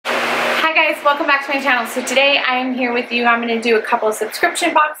guys, welcome back to my channel. So today I am here with you. I'm going to do a couple of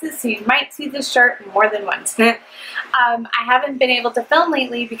subscription boxes, so you might see this shirt more than once. I haven't been able to film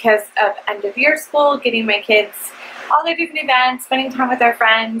lately because of end of year school, getting my kids all their different events, spending time with their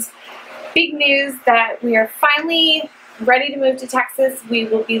friends. Big news that we are finally ready to move to Texas. We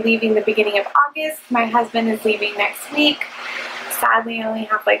will be leaving the beginning of August. My husband is leaving next week. Sadly, I only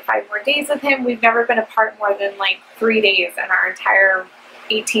have like 5 more days with him. We've never been apart more than like 3 days in our entire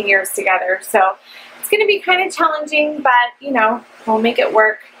 18 years together. So it's going to be kind of challenging, but you know, we'll make it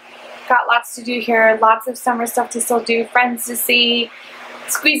work. Got lots to do here, lots of summer stuff to still do, friends to see,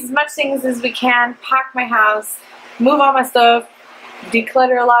 squeeze as much things as we can, pack my house, move all my stuff,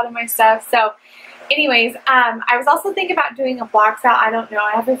 declutter a lot of my stuff. So anyways, I was also thinking about doing a blog sale. I don't know.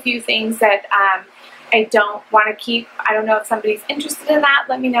 I have a few things that I don't want to keep. I don't know if somebody's interested in that.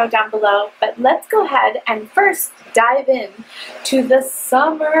 Let me know down below. But let's go ahead and first dive in to the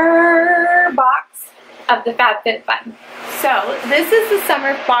summer box of the FabFitFun. So this is the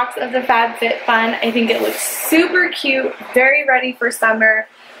summer box of the FabFitFun. I think it looks super cute, very ready for summer.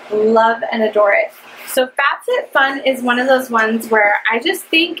 Love and adore it. So FabFitFun is one of those ones where I just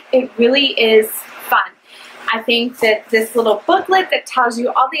think it really is fun. I think that this little booklet that tells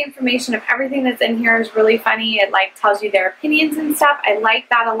you all the information of everything that's in here is really funny. It like tells you their opinions and stuff. I like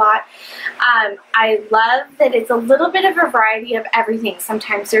that a lot. I love that it's a little bit of a variety of everything.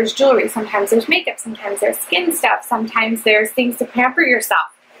 Sometimes there's jewelry, sometimes there's makeup, sometimes there's skin stuff, sometimes there's things to pamper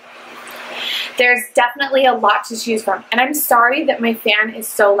yourself. There's definitely a lot to choose from. And I'm sorry that my fan is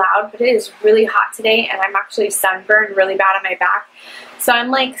so loud, but it is really hot today and I'm actually sunburned really bad on my back. So I'm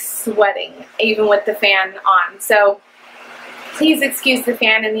like sweating even with the fan on. So please excuse the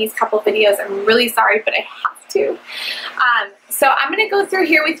fan in these couple videos. I'm really sorry, but I have to. So I'm going to go through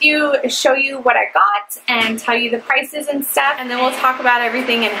here with you, show you what I got, and tell you the prices and stuff. And then we'll talk about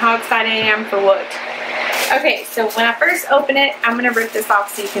everything and how excited I am for what. Okay, so when I first open it, I'm going to rip this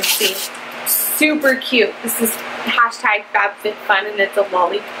off so you can see. Super cute. This is hashtag FabFitFun, and it's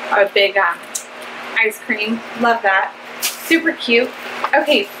a big ice cream. Love that. Super cute.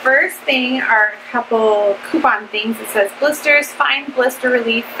 Okay, first thing are a couple coupon things. It says blisters, fine blister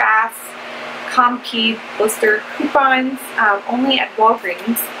relief, fast, Comkey blister coupons, only at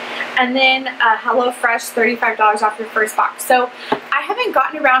Walgreens. And then HelloFresh, $35 off your first box. So I haven't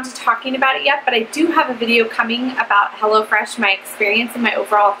gotten around to talking about it yet, but I do have a video coming about HelloFresh, my experience and my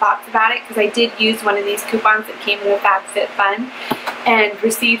overall thoughts about it, because I did use one of these coupons that came with FabFitFun and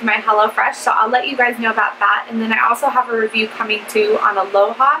received my HelloFresh. So I'll let you guys know about that. And then I also have a review coming too on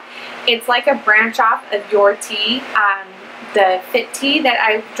Aloha. It's like a branch off of your tea. The Fit tea that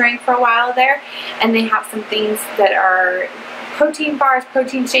I drank for a while there, and they have some things that are protein bars,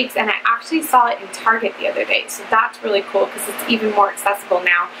 protein shakes, and I actually saw it in Target the other day, so that's really cool because it's even more accessible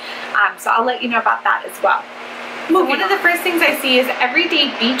now. So I'll let you know about that as well. One of the first things I see is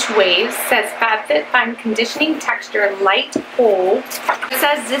Everyday Beach Waves. Says FabFitFun Conditioning Texture Light Hold. It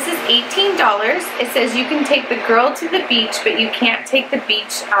says this is $18. It says you can take the girl to the beach, but you can't take the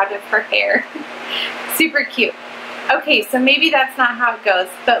beach out of her hair. Super cute. Okay, so maybe that's not how it goes,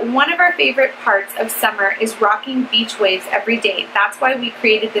 but one of our favorite parts of summer is rocking beach waves every day. That's why we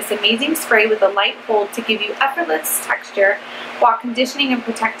created this amazing spray with a light hold to give you effortless texture while conditioning and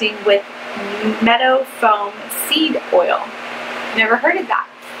protecting with meadow foam seed oil. Never heard of that.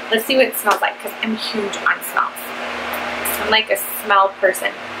 Let's see what it smells like, because I'm huge on smells. I'm like a smell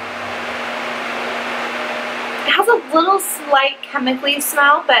person. It has a little slight chemically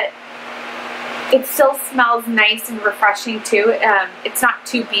smell, but it still smells nice and refreshing too. It's not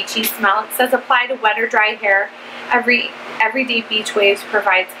too beachy smell. It says apply to wet or dry hair. Everyday Beach Waves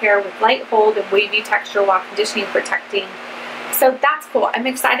provides hair with light hold and wavy texture while conditioning, protecting. So that's cool. I'm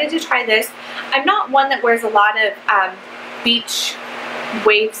excited to try this. I'm not one that wears a lot of beach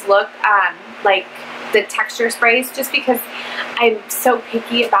waves look, like the texture sprays, just because I'm so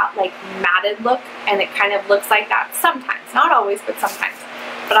picky about like matted look, and it kind of looks like that sometimes. Not always, but sometimes.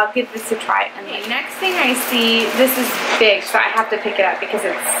 But I'll give this a try. And the next thing I see, this is big, so I have to pick it up because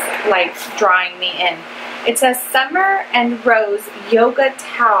it's like drawing me in. It says Summer and Rose Yoga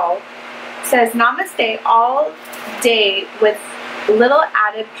Towel. It says Namaste all day with little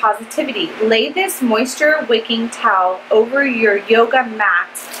added positivity. Lay this moisture wicking towel over your yoga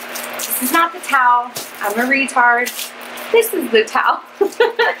mat. This is not the towel. I'm a retard. This is the towel.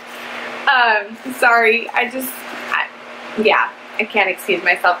 Sorry, yeah. I can't excuse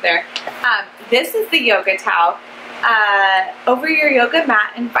myself there. This is the yoga towel. Over your yoga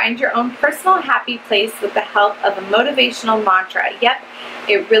mat and find your own personal happy place with the help of a motivational mantra. Yep,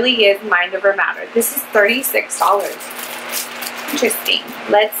 it really is mind over matter. This is $36. Interesting.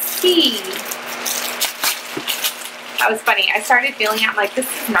 Let's see. That was funny. I started feeling it. I'm like, this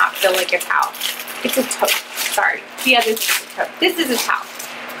does not feel like a towel. It's a tote. Sorry. The other thing is a tote. This is a towel.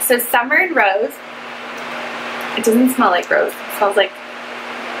 So Summer and Rose. It doesn't smell like rose. It smells like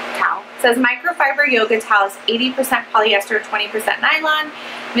towel. It says microfiber yoga towels, 80% polyester, 20% nylon.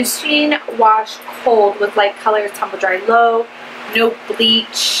 Machine wash cold with light colors, tumble dry low. No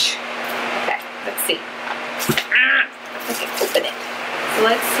bleach. Okay, let's see. Let's open it. So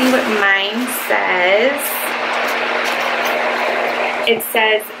let's see what mine says. It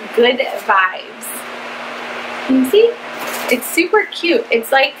says good vibes. Can you see? It's super cute.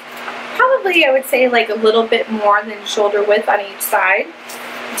 It's like probably I would say like a little bit more than shoulder width on each side.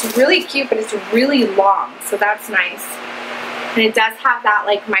 It's really cute, but it's really long, so that's nice. And it does have that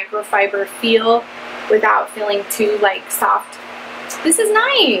like microfiber feel without feeling too like soft. This is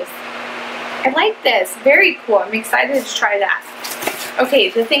nice. I like this. Very cool. I'm excited to try that. Okay,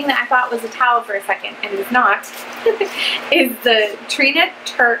 the thing that I thought was a towel for a second, and is not, is the Trina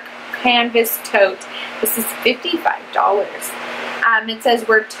Turk canvas tote. This is $55. It says,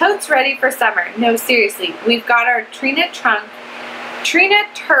 we're totes ready for summer. No, seriously. We've got our Trina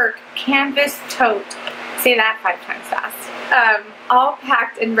Turk canvas tote. Say that 5 times fast. All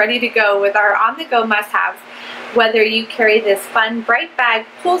packed and ready to go with our on-the-go must-haves. Whether you carry this fun, bright bag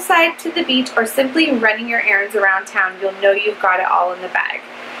poolside to the beach or simply running your errands around town, you'll know you've got it all in the bag.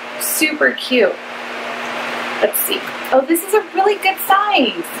 Super cute. Let's see. Oh, this is a really good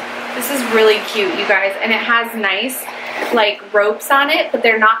size. This is really cute, you guys. And it has nice, like, ropes on it, but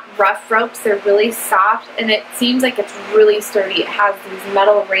they're not rough ropes. They're really soft, and it seems like it's really sturdy. It has these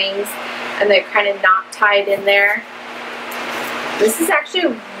metal rings, and they're kind of not tied in there. This is actually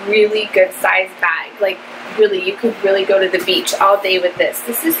a really good size bag. Like, really, you could really go to the beach all day with this.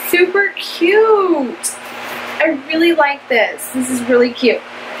 This is super cute. I really like this. This is really cute.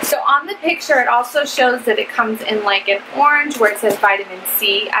 So on the picture, it also shows that it comes in like an orange where it says vitamin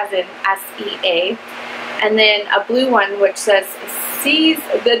C, as in S-E-A, and then a blue one which says seize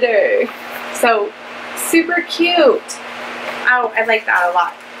the day. So super cute. Oh, I like that a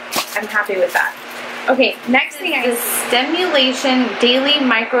lot. I'm happy with that. Okay, next thing is Stimulation Daily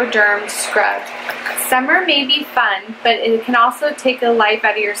Microderm Scrub. Summer may be fun, but it can also take the life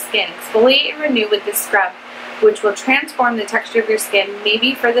out of your skin. Exfoliate and renew with this scrub, which will transform the texture of your skin.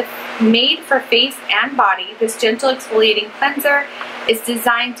 Made for face and body, this gentle exfoliating cleanser is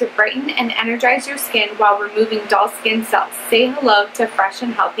designed to brighten and energize your skin while removing dull skin cells. Say hello to fresh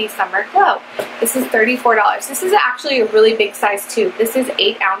and healthy summer glow. This is $34. This is actually a really big size too. This is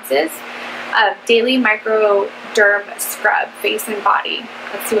 8 ounces of Daily Microderm Scrub, face and body.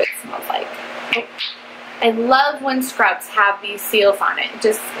 Let's see what it smells like. Oh. I love when scrubs have these seals on it.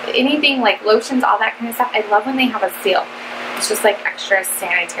 Just anything like lotions, all that kind of stuff. I love when they have a seal. It's just like extra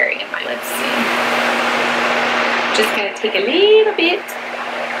sanitary in my lips. Just gonna take a little bit.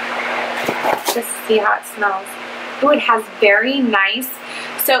 Just see how it smells. Oh, it has very nice.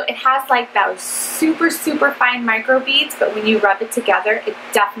 So it has like those super, super fine micro beads, but when you rub it together, it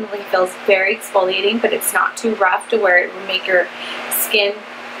definitely feels very exfoliating, but it's not too rough to where it will make your skin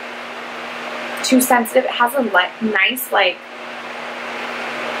too sensitive. It has a nice, like,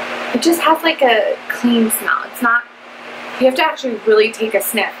 it just has like a clean smell. It's not, you have to actually really take a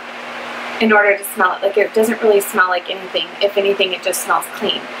sniff in order to smell it. Like, it doesn't really smell like anything. If anything, it just smells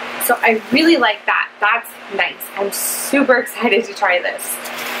clean. So I really like that. That's nice. I'm super excited to try this.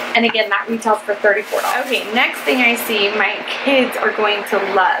 And again, that retails for $34. Okay, next thing I see my kids are going to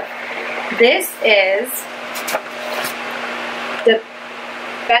love. This is the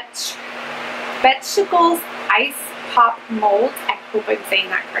Vegetables Ice Pop Mold. I hope I'm saying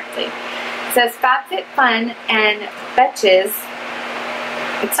that correctly. It says FabFitFun and Betches.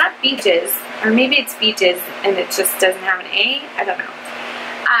 It's not beaches, or maybe it's beaches and it just doesn't have an A. I don't know.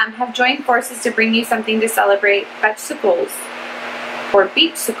 Have joined forces to bring you something to celebrate vegetables or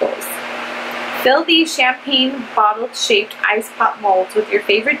beachsicles. Fill these champagne bottle-shaped ice pop molds with your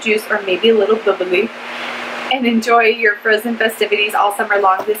favorite juice or maybe a little bubbly, and enjoy your frozen festivities all summer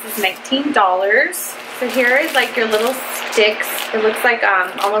long. This is $19. So here is like your little sticks. It looks like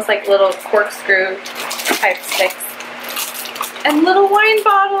almost like little corkscrew type sticks. And little wine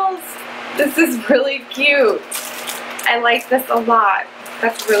bottles. This is really cute. I like this a lot.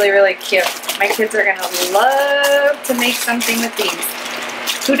 That's really, really cute. My kids are gonna love to make something with these.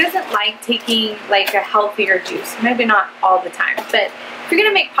 Who doesn't like taking like a healthier juice? Maybe not all the time, but if you're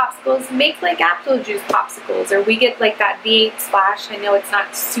gonna make popsicles, make like apple juice popsicles, or we get like that V8 Splash. I know it's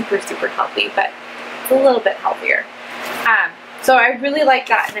not super, super healthy, but it's a little bit healthier. So I really like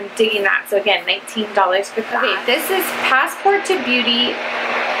that, and I'm digging that. So again, $19 for that. Okay, this is Passport to Beauty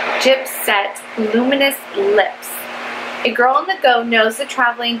Gyp Set Luminous Lips. A girl on the go knows that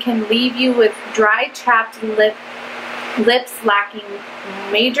traveling can leave you with dry, chapped lips lacking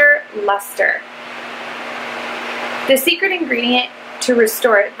major luster. The secret ingredient to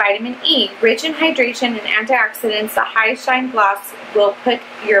restore it, vitamin E. Rich in hydration and antioxidants, the High Shine Gloss will put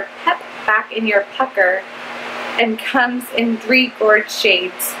your pep back in your pucker and comes in 3 gorge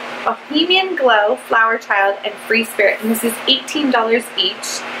shades: Bohemian Glow, Flower Child, and Free Spirit. And this is $18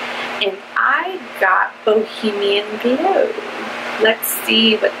 each. And I got Bohemian Glow. Let's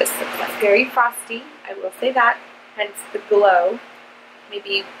see what this looks like. Very frosty, I will say that, hence the glow.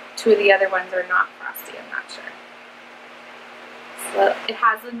 Maybe 2 of the other ones are not frosty, I'm not sure. So it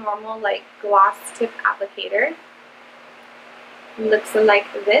has a normal like gloss tip applicator. Looks like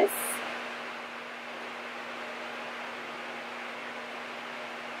this.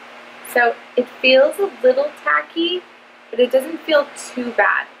 So it feels a little tacky, but it doesn't feel too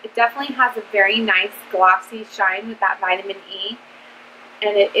bad. It definitely has a very nice glossy shine with that vitamin E.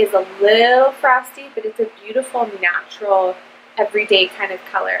 And it is a little frosty, but it's a beautiful, natural, everyday kind of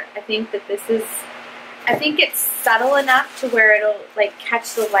color. I think that this is, I think it's subtle enough to where it'll like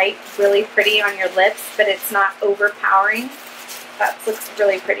catch the light really pretty on your lips, but it's not overpowering. That looks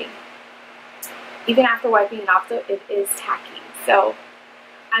really pretty. Even after wiping it off though, it is tacky. So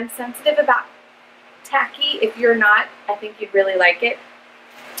I'm sensitive about tacky. If you're not, I think you'd really like it.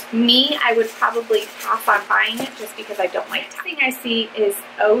 Me, I would probably pass on buying it just because I don't like tacky. Next thing I see is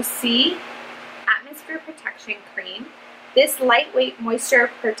OC Atmosphere Protection Cream. This lightweight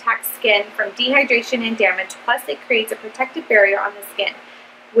moisture protects skin from dehydration and damage, plus it creates a protective barrier on the skin.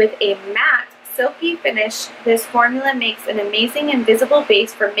 With a matte, silky finish, this formula makes an amazing invisible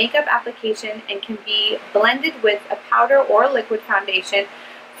base for makeup application and can be blended with a powder or liquid foundation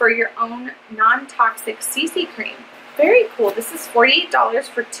for your own non-toxic CC cream. Very cool. This is $48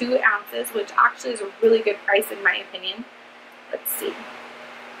 for 2 ounces, which actually is a really good price in my opinion. Let's see.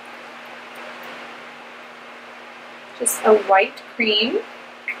 Just a white cream.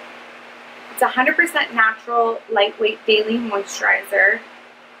 It's 100% natural, lightweight daily moisturizer,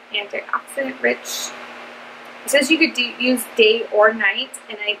 antioxidant rich. It says you could use day or night,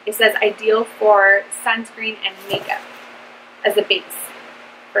 and it says ideal for sunscreen and makeup as a base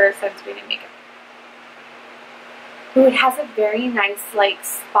for sunscreen and makeup. Ooh, it has a very nice like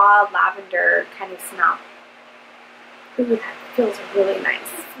spa lavender kind of smell. Ooh, that feels really nice.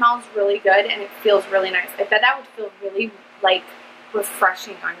 It smells really good and it feels really nice. I bet that would feel really like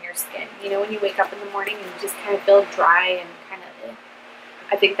refreshing on your skin. You know, when you wake up in the morning and you just kind of feel dry and kind of,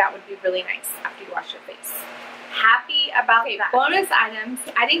 I think that would be really nice after you wash your face. Happy about that. Bonus items.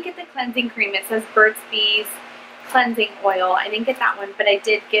 I didn't get the cleansing cream. It says Burt's Bees cleansing oil. I didn't get that one, but I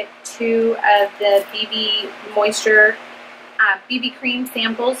did get 2 of the BB Moisture BB cream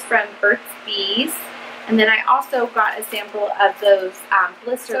samples from Burt's Bees. And then I also got a sample of those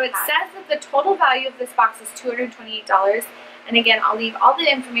blister So it says that the total value of this box is $228. And again, I'll leave all the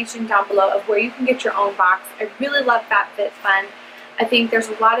information down below of where you can get your own box. I really love FabFitFun. I think there's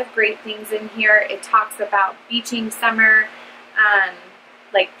a lot of great things in here. It talks about beaching summer,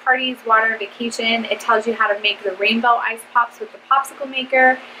 like parties, water, vacation. It tells you how to make the rainbow ice pops with the popsicle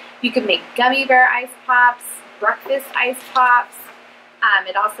maker. You can make gummy bear ice pops, breakfast ice pops.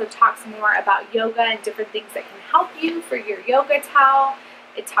 It also talks more about yoga and different things that can help you for your yoga towel.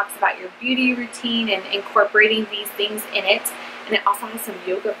 It talks about your beauty routine and incorporating these things in it. And it also has some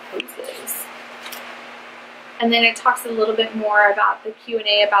yoga poses. And then it talks a little bit more about the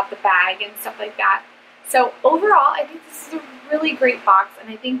Q&A about the bag and stuff like that. So overall, I think this is a really great box, and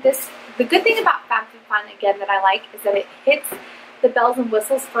I think the good thing about FabFitFun, again, that I like is that it hits the bells and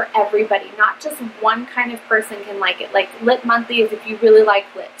whistles for everybody. Not just one kind of person can like it. Like Lip Monthly is if you really like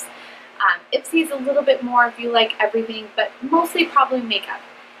lips. Ipsy is a little bit more if you like everything, but mostly probably makeup.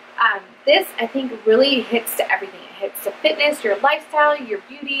 This, I think, really hits to everything. It hits to fitness, your lifestyle, your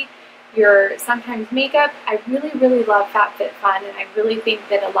beauty, your sometimes makeup. I really, really love FabFitFun, and I really think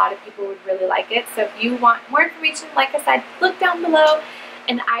that a lot of people would really like it. So if you want more information, like I said, look down below,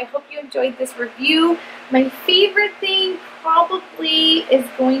 and I hope you enjoyed this review. My favorite thing probably is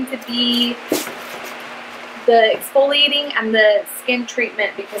going to be the exfoliating and the skin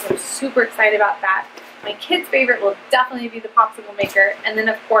treatment because I'm super excited about that. My kid's favorite will definitely be the popsicle maker, and then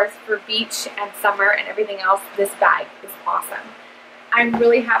of course for beach and summer and everything else, this bag is awesome. I'm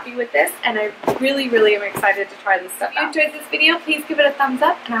really happy with this, and I really, really am excited to try this stuff out. If you enjoyed this video, please give it a thumbs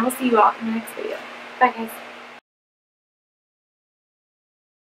up, and I will see you all in the next video. Bye, guys.